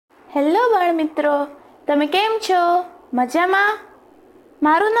Hello બાળ મિત્રો, તમે કેમ છો? મજામાં?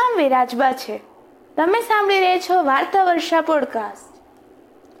 મારું નામ વિરાજબા છે. તમે સાંભળી રહ્યા છો વાર્તા વર્ષા પોડકાસ્ટ.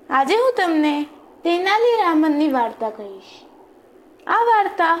 આજે હું તમને તેનાલી રામનની વાર્તા કહીશ. આ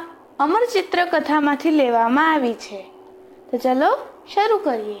વાર્તા અમર ચિત્રકથામાંથી લેવામાં આવી છે. તો ચલો શરૂ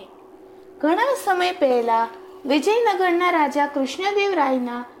કરીએ. ઘણા સમય પહેલા વિજયનગરના રાજા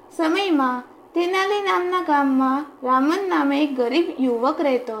કૃષ્ણદેવરાયના સમયમાં તેનાલી નામના ગામમાં રામન નામે એક ગરીબ યુવક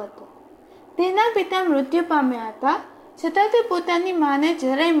રહેતો હતો. તેના પિતા મૃત્યુ પામ્યા હતા, છતાં તે પોતાની માને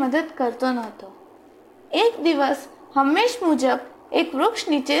જરાય મદદ કરતો નહોતો. એક દિવસ હંમેશ મુજબ એક વૃક્ષ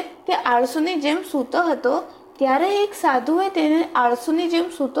નીચે તે આળસુની જેમ સૂતો હતો. ત્યારે એક સાધુએ તેને આળસુની જેમ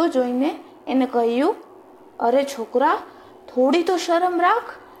સૂતો જોઈને એને કહ્યું, અરે છોકરા, થોડી તો શરમ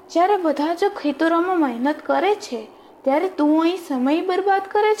રાખ. જ્યારે બધા જ ખેતરોમાં મહેનત કરે છે ત્યારે તું અહીં સમય બરબાદ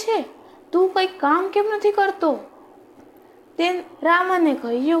કરે છે. તું કંઈ કામ કેમ નથી કરતો? તે રામને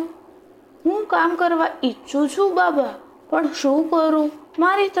કહ્યું, હું કામ કરવા ઈચ્છું છું બાબા, પણ શું કરું?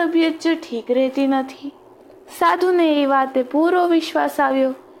 મારી તબિયત જ ઠીક રહેતી નથી. સાધુને એ વાતે પૂરો વિશ્વાસ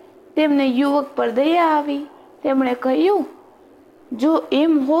આવ્યો. તેમને યુવક પર દયા આવી. તેમણે કહ્યું, જો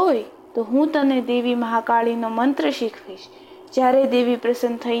એમ હોય તો હું તને દેવી મહાકાળીનો મંત્ર શીખવીશ. જ્યારે દેવી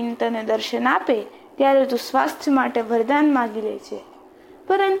પ્રસન્ન થઈને તને દર્શન આપે ત્યારે તું સ્વાસ્થ્ય માટે વરદાન માગી લેજે.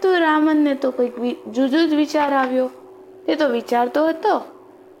 પરંતુ રામનને તો કંઈક જુદો જ વિચાર આવ્યો. તે તો વિચારતો હતો,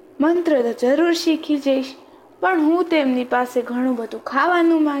 મંત્ર તો જરૂર શીખી જઈશ, પણ હું તેમની પાસે ઘણું બધું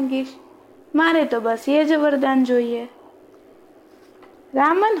ખાવાનું માંગીશ. મારે તો બસ એ જ વરદાન જોઈએ.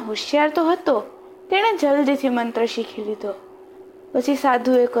 રામન હોશિયાર તો હતો. તેણે જલ્દીથી મંત્ર શીખી લીધો. પછી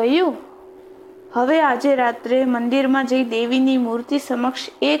સાધુએ કહ્યું, હવે આજે રાત્રે મંદિરમાં જઈ દેવીની મૂર્તિ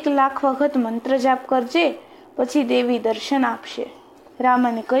સમક્ષ 1,00,000 વખત મંત્ર જાપ કરજે, પછી દેવી દર્શન આપશે.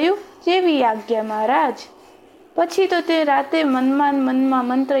 રામને કહ્યું, જેવી આજ્ઞા મહારાજ. પછી તો તે રાતે મનમાં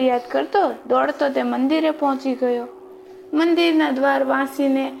મંત્ર યાદ કરતો દોડતો તે મંદિરે પહોંચી ગયો. મંદિરના દ્વાર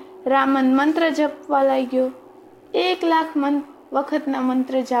વાંસીને રામન મંત્ર જપવા લાગ્યો. 1,00,000 વખતના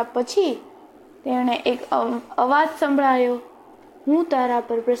મંત્ર જાપ પછી તેણે એક અવાજ સંભળાયો, હું તારા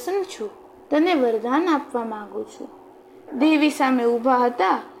પર પ્રસન્ન છું, તને વરદાન આપવા માંગુ છું. દેવી સામે ઊભા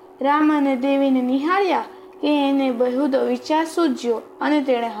હતા. રામને દેવીને નિહાળ્યા કે એને બહુદો વિચાર સૂઝ્યો અને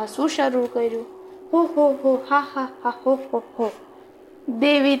તેણે હસવું શરૂ કર્યું. હો હો હો, હા હા હા, હો હો હો.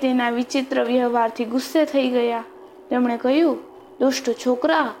 દેવી તેના વિચિત્ર વ્યવહારથી ગુસ્સે થઈ ગયા. તેમણે કહ્યું, દુષ્ટ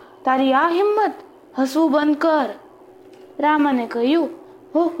છોકરા, તારી આ હિંમત! હસવું બંધ કર. રામને કહ્યું,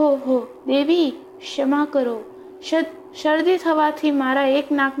 હો હો હો દેવી, ક્ષમા કરો. શરદી થવાથી મારા એક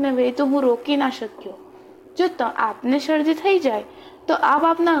નાકને વહેતું હું રોકી ના શક્યો. જો આપને શરદી થઈ જાય તો આપ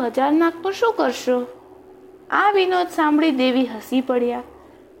આપના 1000 નાકનું શું કરશો? આ વિનોદ સાંભળી દેવી હસી પડ્યા.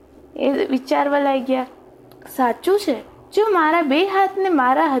 એ વિચારવા લાગ્યા, સાચું છે, જો મારા 2 હાથને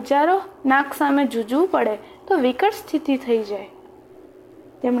મારા 1000 નાક સામે જૂજવું પડે તો વિકટ સ્થિતિ થઈ જાય.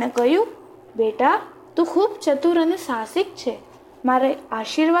 તેમણે કહ્યું, બેટા, તું ખૂબ ચતુર અને સાહસિક છે. મારે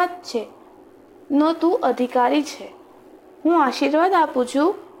આશીર્વાદ છે નો તું અધિકારી છે. હું આશીર્વાદ આપું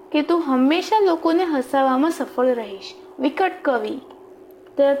છું કે તું હંમેશા લોકોને હસાવવામાં સફળ રહીશ. વિકટ કવિ.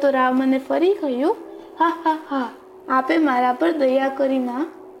 ત્યારે તો રામને ફરી કહ્યું, હા હા હા, આપે મારા પર દયા કરી ના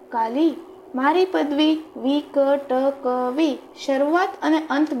કાલી. મારી પદવી વિકટ કવિ શરૂઆત અને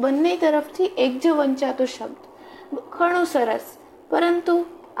અંત બંને તરફથી એક જ વંચાતો શબ્દ. ઘણું સરસ, પરંતુ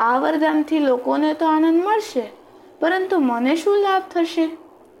આ વરદાનથી લોકોને તો આનંદ મળશે, પરંતુ મને શું લાભ થશે?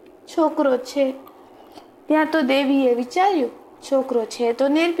 છોકરો છે. ત્યાં તો દેવીએ વિચાર્યું, છોકરો છે તો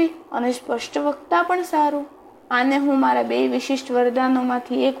નિર્ભીક અને સ્પષ્ટ વક્તા પણ સારું. આને હું મારા 2 વિશિષ્ટ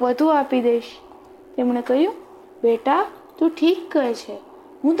વરદાનોમાંથી એક વધુ આપી દઈશ. તેમણે કહ્યું, બેટા, તું ઠીક કહે છે,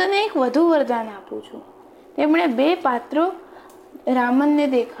 હું તને એક વધુ વરદાન આપું છું. તેમણે 2 પાત્રો રામને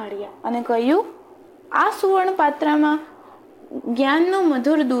દેખાડ્યા અને કહ્યું, આ સુવર્ણ પાત્રમાં જ્ઞાનનું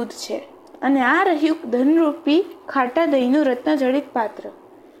મધુર દૂધ છે અને આ રહ્યું ધનરૂપી ખાટા દહીંનું રત્નજડિત પાત્ર.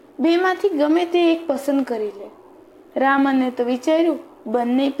 2માંથી ગમે તે એક પસંદ કરી લે. રામને તો વિચાર્યું,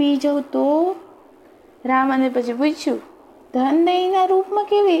 બંને પી જાઉં તો? રામને પછી પૂછ્યું, ધન દહીંના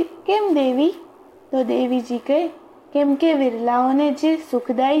રૂપમાં કેમ દેવી? તો દેવીજી કહે, કેમ કે વિરલાઓને જે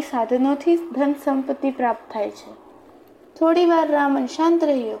સુખદાયી સાધનોથી ધન સંપત્તિ પ્રાપ્ત થાય છે. થોડી વાર રામન શાંત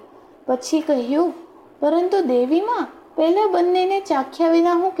રહ્યો. પછી કહ્યું, પરંતુ દેવીમાં, પહેલા બંનેને ચાખ્યા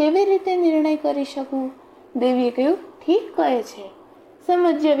વિના હું કેવી રીતે નિર્ણય કરી શકું? દેવીએ કહ્યું, ઠીક કહે છે.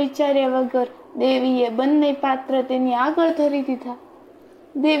 સમજ્યા વિચાર્યા વગર દેવીએ બંને પાત્ર તેની આગળ ધરી દીધા.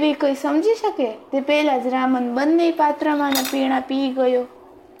 દેવી કંઈ સમજી શકે તે પહેલા જ રામન બંને પાત્રમાંના પીણા પી ગયો.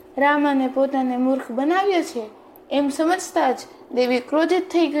 રામને પોતાને મૂર્ખ બનાવ્યો છે એમ સમજતા જ દેવી ક્રોધિત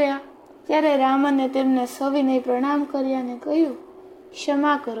થઈ ગયા. ત્યારે રામને તેમને સવિનય પ્રણામ કર્યા અને કહ્યું,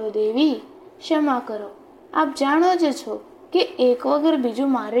 ક્ષમા કરો દેવી, ક્ષમા કરો. આપ જાણો જ છો કે એક વગર બીજું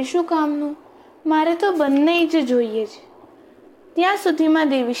મારે શું કામનું? મારે તો બંને જ જોઈએ છે. ત્યાં સુધીમાં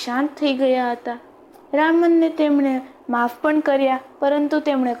દેવી શાંત થઈ ગયા હતા. રામને તેમણે માફ પણ કર્યા, પરંતુ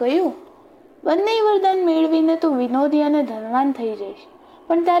તેમણે કહ્યું, બંને વરદાન મેળવીને તું વિનોદી અને ધનવાન થઈ જઈશ,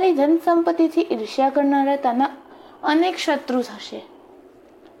 પણ તારી ધન સંપત્તિથી ઈર્ષ્યા કરનારા તાના અનેક શત્રુ થશે.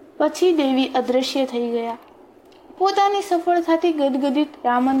 પછી દેવી અદૃશ્ય થઈ ગયા. પોતાની સફળતાથી ગદગદિત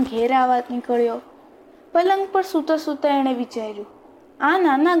રામન ઘેર આવવા નીકળ્યો. પલંગ પર સૂતા સૂતા એણે વિચાર્યું, આ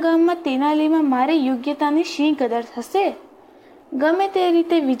નાના ગામમાં તેનાલીમાં મારી યોગ્યતાની શી કદર થશે? ગમે તે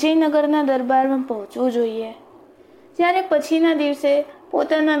રીતે વિજયનગરના દરબારમાં પહોંચવું જોઈએ. જ્યારે પછીના દિવસે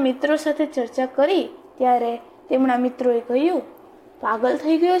પોતાના મિત્રો સાથે ચર્ચા કરી ત્યારે તેમના મિત્રોએ કહ્યું, પાગલ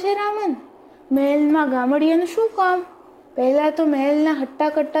થઈ ગયો છે રામન. મહેલમાં ગામડિયાનું શું કામ? પહેલાં તો મહેલના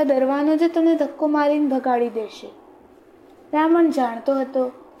હટ્ટા કટ્ટા દરવાનો જ તને ધક્કો મારીને ભગાડી દેશે. રામન જાણતો હતો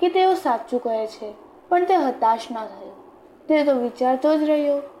કે તેઓ સાચું કહે છે, પણ તે હતાશ ન થયો. તે તો વિચારતો જ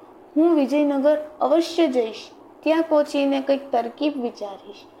રહ્યો, હું વિજયનગર અવશ્ય જઈશ. ત્યાં પહોંચીને કંઈક તરકીબ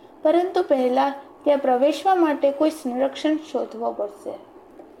વિચારીશ, પરંતુ પહેલાં ત્યાં પ્રવેશવા માટે કોઈ સંરક્ષણ શોધવો પડશે.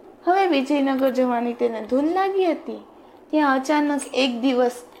 હવે વિજયનગર જવાની તેને ધૂન લાગી હતી. ત્યાં અચાનક એક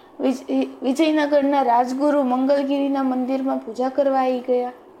દિવસ વિજયનગરના રાજગુરુ મંગલગીરીના મંદિરમાં પૂજા કરવા આવી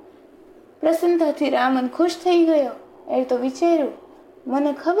ગયા. પ્રસન્નતાથી રામન ખુશ થઈ ગયો. એ તો વિચાર્યું,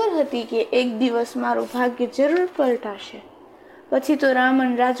 મને ખબર હતી કે એક દિવસ મારું ભાગ્ય જરૂર પલટાશે. પછી તો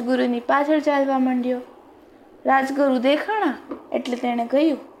રામન રાજગુરુની પાછળ ચાલવા માંડ્યો. રાજગુરુ દેખાણા એટલે તેણે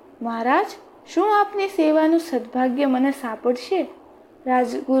કહ્યું, મહારાજ, શું આપની સેવાનું સદભાગ્ય મને સાંપડશે?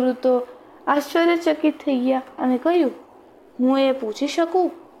 રાજગુરુ તો આશ્ચર્યચકિત થઈ ગયા અને કહ્યું, હું એ પૂછી શકું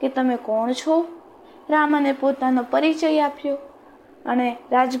કે તમે કોણ છો? રામને પોતાનો પરિચય આપ્યો અને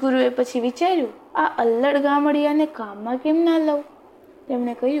રાજગુરુએ પછી વિચાર્યું, આ અલ્લડ ગામડિયાને કામમાં કેમ ના લઉં?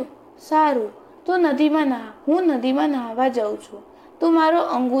 તેમણે કહ્યું, સારું, હું નદીમાં નહાવા જાઉં છું, તું મારો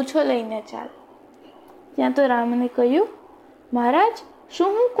અંગૂછો લઈને ચાલ. ત્યાં તો રામને કહ્યું, મહારાજ, શું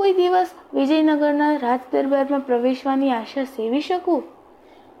હું કોઈ દિવસ વિજયનગરના રાજ દરબારમાં પ્રવેશવાની આશા સેવી શકું?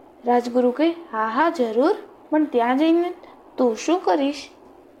 રાજગુરુ કહે, હા જરૂર, પણ ત્યાં જઈને તું શું કરીશ?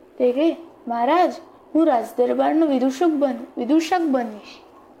 તે કહે, મહારાજ, હું રાજ દરબારનો વિદૂષક બનીશ.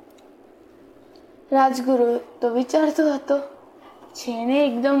 રાજગુરુ તો વિચારતો હતો, જેને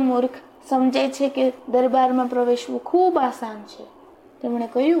એકદમ મૂર્ખ સમજે છે કે દરબારમાં પ્રવેશવું ખૂબ આસાન છે. તેમણે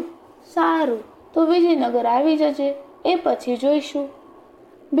કહ્યું, સારું, તો વિજયનગર આવી જજે, એ પછી જોઈશું.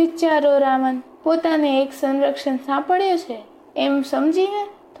 બિચારો રામન પોતાને એક સંરક્ષણ સાંપડ્યો છે એમ સમજીને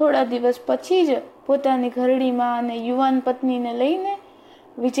થોડા દિવસ પછી જ પોતાની ઘરડીમાં અને યુવાન પત્નીને લઈને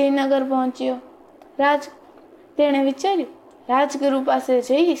વિજયનગર પહોંચ્યો. તેણે વિચાર્યું, રાજગુરુ પાસે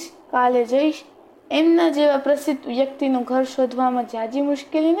જઈશ, કાલે જઈશ. એમના જેવા પ્રસિદ્ધ વ્યક્તિનું ઘર શોધવામાં જાજી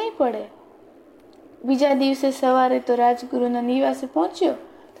મુશ્કેલી નહીં પડે. બીજા દિવસે સવારે તો રાજગુરુના નિવાસે પહોંચ્યો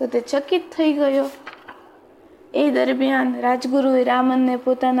તો તે ચકિત થઈ ગયો. એ દરમિયાન રાજગુરુએ રામને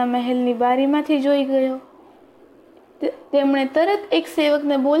પોતાના મહેલની બારીમાંથી જોઈ ગયો. તેમણે તરત એક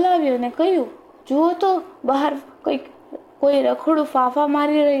સેવકને બોલાવ્યો અને કહ્યું, જુઓ તો બહાર કોઈ રખડું ફાફા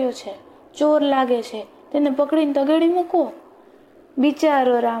મારી રહ્યો છે, ચોર લાગે છે, તેને પકડીને તગેડી મૂકો.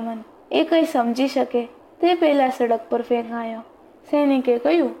 બિચારો રામન એ કંઈ સમજી શકે તે પહેલા સડક પર ફેંકાયો. સૈનિકે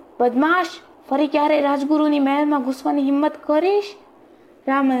કહ્યું, બદમાશ, ફરી ક્યારે રાજગુરુની મહેલમાં ઘૂસવાની હિંમત કરીશ?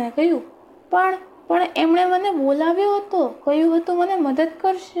 રામને કહ્યું, પણ એમણે મને બોલાવ્યો હતો, કહ્યું હતું મને મદદ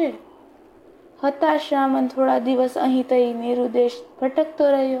કરશે. હતાશ રામન થોડા દિવસ અહીં તઈ નિરુદેશ ભટકતો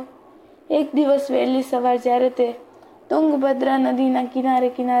રહ્યો. એક દિવસ વહેલી સવાર જ્યારે તે તુંગભદ્રા નદીના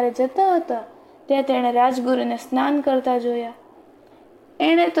કિનારે જતા હતા ત્યાં તેણે રાજગુરુને સ્નાન કરતા જોયા.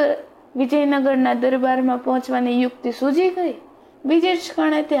 એણે તો વિજયનગરના દરબારમાં પહોંચવાની યુક્તિ સૂજી ગઈ. બીજે જ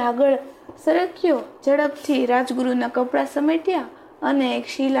ક્ષણે તે આગળ સરક્યો. ઝડપથી રાજગુરુના કપડાં સમેટ્યા અને એક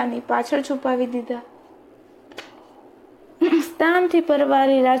શીલાની પાછળ છુપાવી દીધા. સ્થાનથી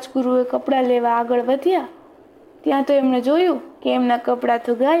પરવારી રાજગુરુએ કપડાં લેવા આગળ વધ્યા. ત્યાં તો એમણે જોયું કે એમના કપડાં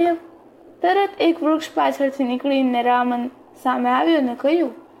તો ગાયબ. તરત એક વૃક્ષ પાછળથી નીકળીને રામન સામે આવ્યો ને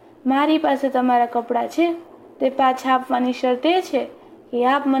કહ્યું, મારી પાસે તમારા કપડાં છે, તે પાછા આપવાની શરત એ છે કે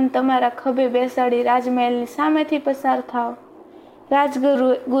આપ મને તમારા ખભે બેસાડી રાજમહેલની સામેથી પસાર થાવ.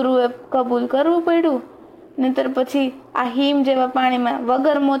 રાજગુરુએ કબૂલ કરવું પડ્યું, નહીતર પછી આ હિમ જેવા પાણીમાં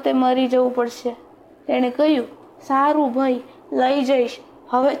વગર મોતે મરી જવું પડશે. તેણે કહ્યું, સારું ભાઈ, લઈ જઈશ,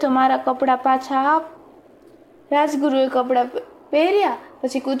 હવે તો મારા કપડાં પાછા આપ. રાજગુરુએ કપડાં પહેર્યા,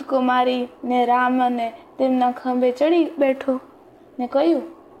 પછી કૂદકો મારીને રામને તેમના ખંભે ચડી બેઠો ને કહ્યું,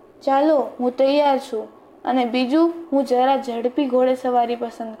 ચાલો, હું તૈયાર છું, અને બીજું, હું જરા ઝડપી ઘોડે સવારી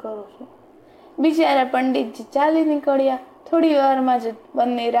પસંદ કરું છું. બિચારા પંડિતજી ચાલી નીકળ્યા. થોડી વારમાં જ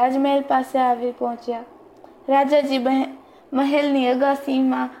બંને રાજમહેલ પાસે આવી પહોંચ્યા. રાજાજી મહેલની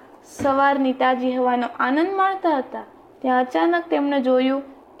અગાસીમાં સવારની તાજી હવાનો આનંદ માણતા હતા. ત્યાં અચાનક તેમણે જોયું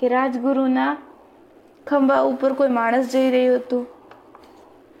કે રાજગુરુના ખંભા ઉપર કોઈ માણસ જઈ રહ્યું હતું.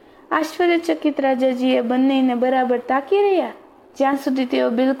 આશ્ચર્યચકિત રાજાજીએ બંનેને બરાબર તાકી રહ્યા. જ્યાં સુધી તેઓ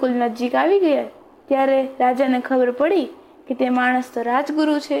બિલકુલ નજીક આવી ગયા ત્યારે રાજાને ખબર પડી કે તે માણસ તો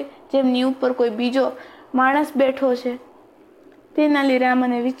રાજગુરુ છે, જેમની ઉપર કોઈ બીજો માણસ બેઠો છે. તેનાલી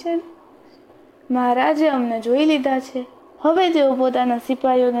રામને વિચાર્યું, મહારાજે અમને જોઈ લીધા છે. હવે તેઓ પોતાના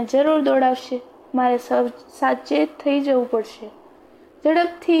સિપાહીઓને જરૂર દોડાવશે. મારે સાચેત થઈ જવું પડશે.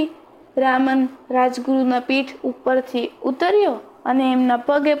 ઝડપથી રામન રાજગુરુના પીઠ ઉપરથી ઉતર્યો અને એમના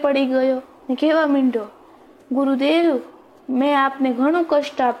પગે પડી ગયો ને કહેવા માંડ્યો, ગુરુદેવ, મેં આપને ઘણું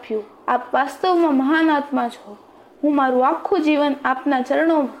કષ્ટ આપ્યું. આપ વાસ્તવમાં મહાન આત્મા છો. હું મારું આખું જીવન આપના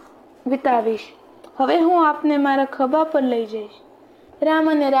ચરણો વિતાવીશ. હવે હું આપને મારા ખભા પર લઈ જઈશ.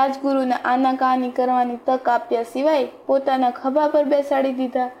 રામને રાજગુરુને આનાકાની કરવાની તક આપ્યા સિવાય પોતાના ખભા પર બેસાડી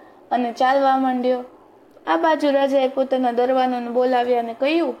દીધા અને ચાલવા માંડ્યો. આ બાજુ રાજાએ પોતાના દરબારોને બોલાવ્યા અને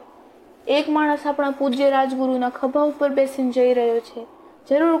કહ્યું, એક માણસ આપણા પૂજ્ય રાજગુરુના ખભા ઉપર બેસીને જઈ રહ્યો છે.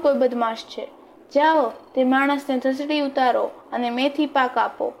 જરૂર કોઈ બદમાશ છે. જાઓ, તે માણસને ધસડી ઉતારો અને મેથી પાક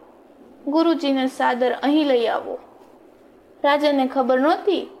આપો. ગુરુજીને સાદર અહીં લઈ આવો. રાજાને ખબર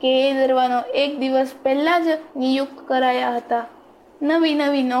નહોતી કે એ દરવાનો એક દિવસ પહેલા જ નિયુક્ત કરાયા હતા.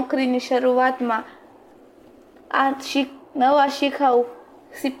 નવી નોકરીની શરૂઆતમાં આ નવા શિખાઉ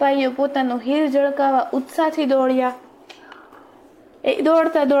સિપાહીઓ પોતાનું હીર ઝળકાવા ઉત્સાહથી દોડ્યા.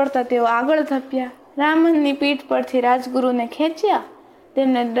 દોડતા તેઓ આગળ ધપ્યા. રામનની પીઠ પરથી રાજગુરુને ખેંચ્યા.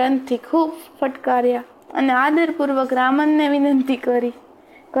 તેમને દંડથી ખૂબ ફટકાર્યા અને આદરપૂર્વક રામનને વિનંતી કરી.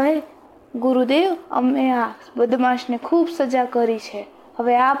 કહે, ગુરુદેવ, અમે આ બદમાશને ખૂબ સજા કરી છે.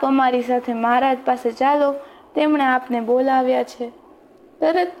 હવે આપ અમારી સાથે મહારાજ પાસે ચાલો. તેમણે આપને બોલાવ્યા છે.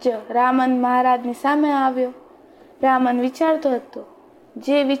 તરત જ રામન મહારાજની સામે આવ્યો. રામન વિચારતો હતો,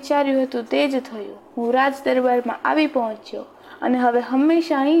 જે વિચાર્યું હતું તે જ થયું. હું રાજ દરબારમાં આવી પહોંચ્યો અને હવે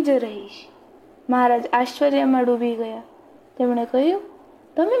હંમેશા અહીં જ રહીશ. મહારાજ આશ્ચર્યમાં ડૂબી ગયા. તેમણે કહ્યું,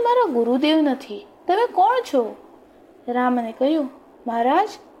 તમે મારા ગુરુદેવ નથી. તમે કોણ છો? રામને કહ્યું, મહારાજ,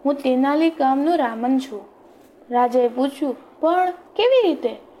 હું તેનાલી ગામનો રામન છું. રાજાએ પૂછ્યું, પણ કેવી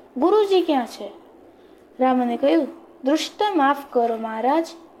રીતે? ગુરુજી ક્યાં છે? રામને કહ્યું, દૃષ્ટ માફ કરો મહારાજ,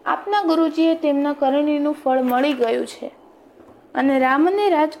 આપના ગુરુજીએ તેમના કરણીનું ફળ મળી ગયું છે. અને રામને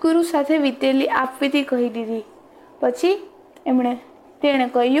રાજગુરુ સાથે વીતેલી આપવીતી કહી દીધી. પછી તેણે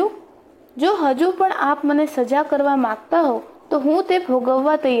કહ્યું, જો હજુ પણ આપ મને સજા કરવા માંગતા હો તો હું તે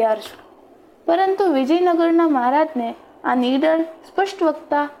ભોગવવા તૈયાર છું. પરંતુ વિજયનગરના મહારાજને આ નીડર, સ્પષ્ટ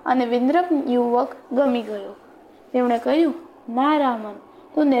વક્તા અને વિનમ્ર યુવક ગમી ગયો. તેમણે કહ્યું, ના રામન,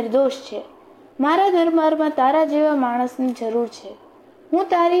 તું નિર્દોષ છે. મારા દરબારમાં તારા જેવા માણસની જરૂર છે. હું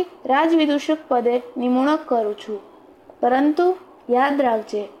તારી રાજવિદૂષક પદે નિમણૂક કરું છું. પરંતુ યાદ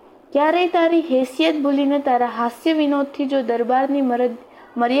રાખજે, ક્યારેય તારી હેસિયત ભૂલીને તારા હાસ્ય વિનોદથી જો દરબારની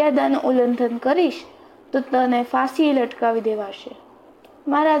મર્યાદાનું ઉલ્લંઘન કરીશ તો તને ફાંસીએ લટકાવી દેવાશે.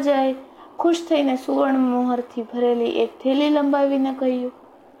 મહારાજાએ ખુશ થઈને સુવર્ણ મોહરથી ભરેલી એક થેલી લંબાવીને કહ્યું,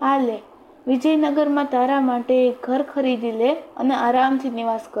 આ લે, વિજયનગરમાં તારા માટે એક ઘર ખરીદી લે અને આરામથી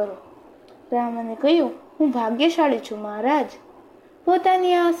નિવાસ કરો. રામને કહ્યું, હું ભાગ્યશાળી છું મહારાજ.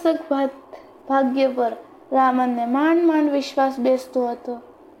 પોતાની આ સગભાત ભાગ્ય પર રામને માંડ વિશ્વાસ બેસતો હતો.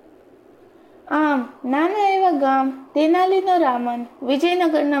 આમ નાના એવા ગામ તેનાલીનો રામન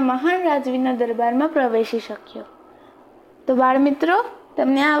વિજયનગરના મહાન રાજવીના દરબારમાં પ્રવેશી શક્યો. તો બાળ મિત્રો,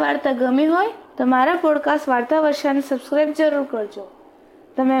 તમને આ વાર્તા ગમી હોય તો મારા પોડકાસ્ટ વાર્તા વર્ષાને સબસ્ક્રાઈબ જરૂર કરજો.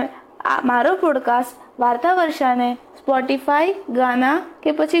 તમે મારો પોડકાસ્ટ વાર્તા વર્ષાને સ્પોટીફાઈ, ગાના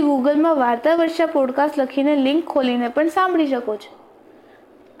કે પછી ગૂગલમાં વાર્તા વર્ષા પોડકાસ્ટ લખીને લિંક ખોલીને પણ સાંભળી શકો છો.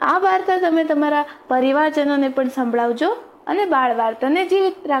 આ વાર્તા તમે તમારા પરિવારજનોને પણ સંભળાવજો અને બાળ વાર્તાને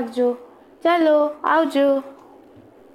જીવિત રાખજો. ચાલો, આવજો.